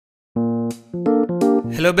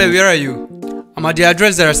Hello, babe, where are you? I'm at the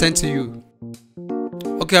address that I sent to you.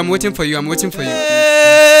 Okay, I'm waiting for you.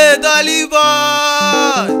 Hey, Dolly Boy!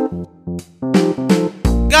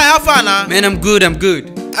 Guy, how far now? Man, I'm good.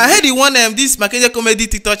 I heard you won this Mackenzie comedy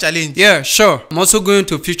TikTok challenge. Yeah, sure. I'm also going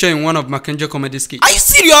to feature in one of Mackenzie comedy skits. Are you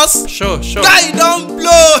serious? Sure. Guy, don't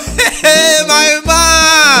blow! Hey, my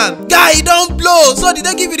man! Guy, don't blow! So did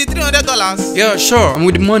they give you the $300? Yeah, sure. I'm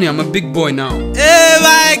with the money. I'm a big boy now. Hey,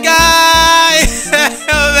 my guy!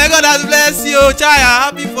 Oh my God, has blessed you. Chai,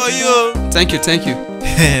 I'm happy for you. Thank you.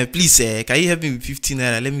 Please, can you help me with 15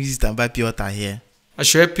 naira? Let me use it and buy pure water here. I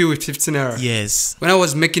should help you with 15 naira. Yes. When I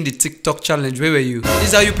was making the TikTok challenge, where were you? This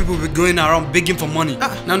is how you people be going around begging for money.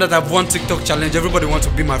 Now that I've won TikTok challenge, everybody wants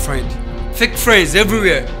to be my friend. Fake friends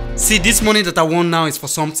everywhere. See, this money that I won now is for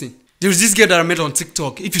something. There's this girl that I met on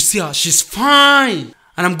TikTok. If you see her, she's fine.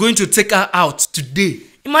 And I'm going to take her out today.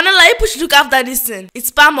 Emanuela, you should look after this thing.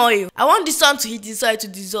 It's palm oil. I want this one to hit the soil to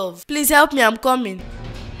dissolve. Please help me, I'm coming.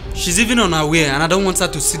 She's even on her way and I don't want her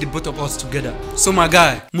to see the both of us together. So my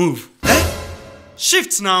guy, move.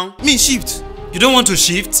 Shift now. Me shift? You don't want to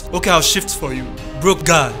shift? Okay, I'll shift for you. Broke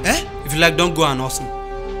guy. If you like, don't go and hustle.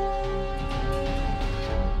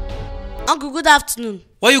 Uncle, good afternoon.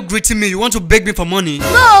 Why are you greeting me? You want to beg me for money? No,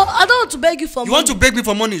 I don't want to beg you for money. You want to beg me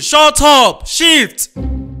for money? Shut up! Shift!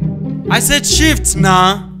 I said shift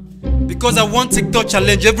now. Because I want TikTok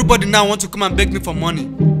challenge. Everybody now want to come and beg me for money.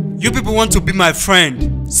 You people want to be my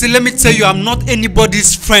friend. See, let me tell you, I'm not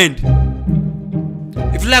anybody's friend.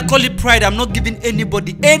 If you like call it pride, I'm not giving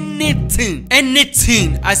anybody anything.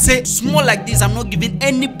 I say small like this, I'm not giving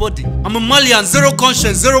anybody. I'm a Malian, zero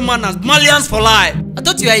conscience, zero manners, Malians for life. I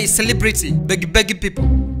thought you are a celebrity, begging people.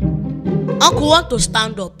 Uncle want to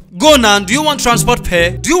stand up. Go now, do you want transport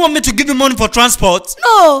pay? Do you want me to give you money for transport?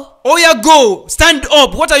 No. Oh yeah, go. Stand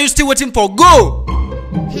up. What are you still waiting for? Go.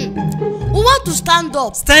 We want to stand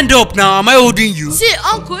up. Stand up now. Am I holding you? See,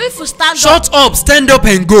 Uncle, if you stand Shut up. Stand up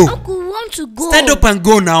and go. Uncle, we want to go. Stand up and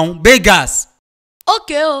go now. Beggars.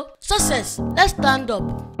 Okay, success. Let's stand up.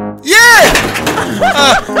 Yeah!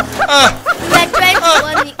 We're trying to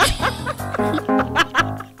money.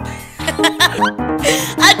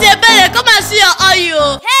 Adebele, come and see your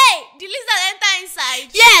oil. Hey, the lizard enter inside.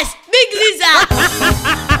 Yes, big lizard.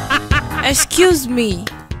 Excuse me.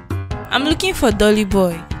 I'm looking for Dolly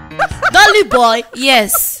Boy. Dolly Boy?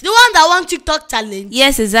 Yes. The one that won TikTok challenge?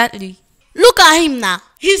 Yes, exactly. Look at him now.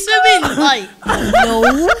 He's swimming in oil. No.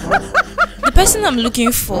 The person I'm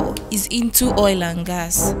looking for is into oil and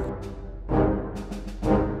gas.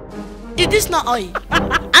 It is not oil.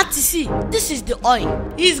 Aunty, see, this is the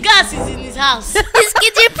oil. His gas is in his house. He's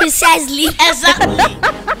getting precisely. Exactly.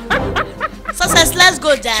 Success, let's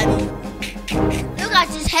go, Daddy. Look at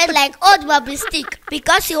his head like old bubble stick.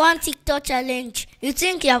 Because you want TikTok challenge, you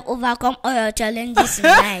think you have overcome all your challenges in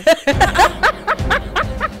life.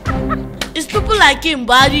 It's people like him,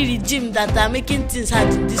 Bari regime, that are making things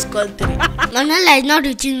hard in this country. Manala is not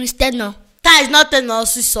regime, instead no. That is not an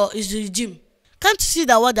also, it's the regime. Can't you see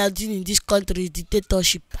that what they're doing in this country is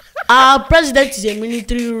dictatorship? Our president is a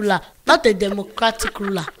military ruler, not a democratic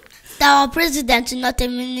ruler. Our president is not a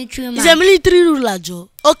military man. He's a military ruler, Joe.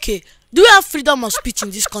 Okay, do we have freedom of speech in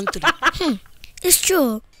this country? It's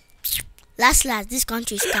true. Last, this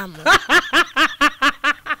country is calm. Thanks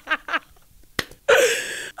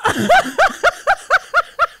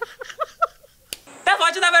for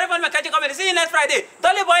watching that very fun Mackenzie comedy. See you next Friday.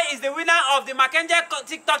 Dolly Boy is the winner of the Mackenzie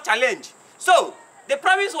TikTok challenge. So, the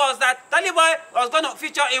promise was that Dolly Boy was going to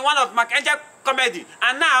feature in one of Mackenzie comedy.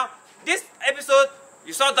 And now, this episode,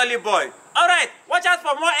 you saw Dolly Boy. Alright, watch out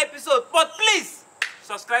for more episodes. But please,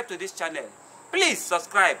 subscribe to this channel. Please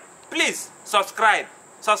subscribe. Please subscribe.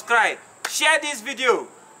 Share this video.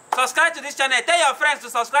 Subscribe to this channel. Tell your friends to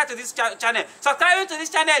subscribe to this channel. Subscribing to this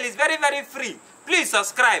channel is very, very free. Please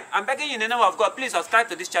subscribe. I'm begging you in the name of God. Please subscribe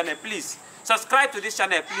to this channel. Please. Subscribe to this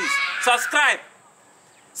channel. Please. Subscribe.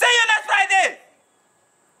 See you next Friday.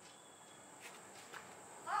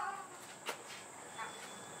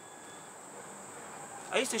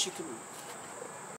 Are you still shaking me?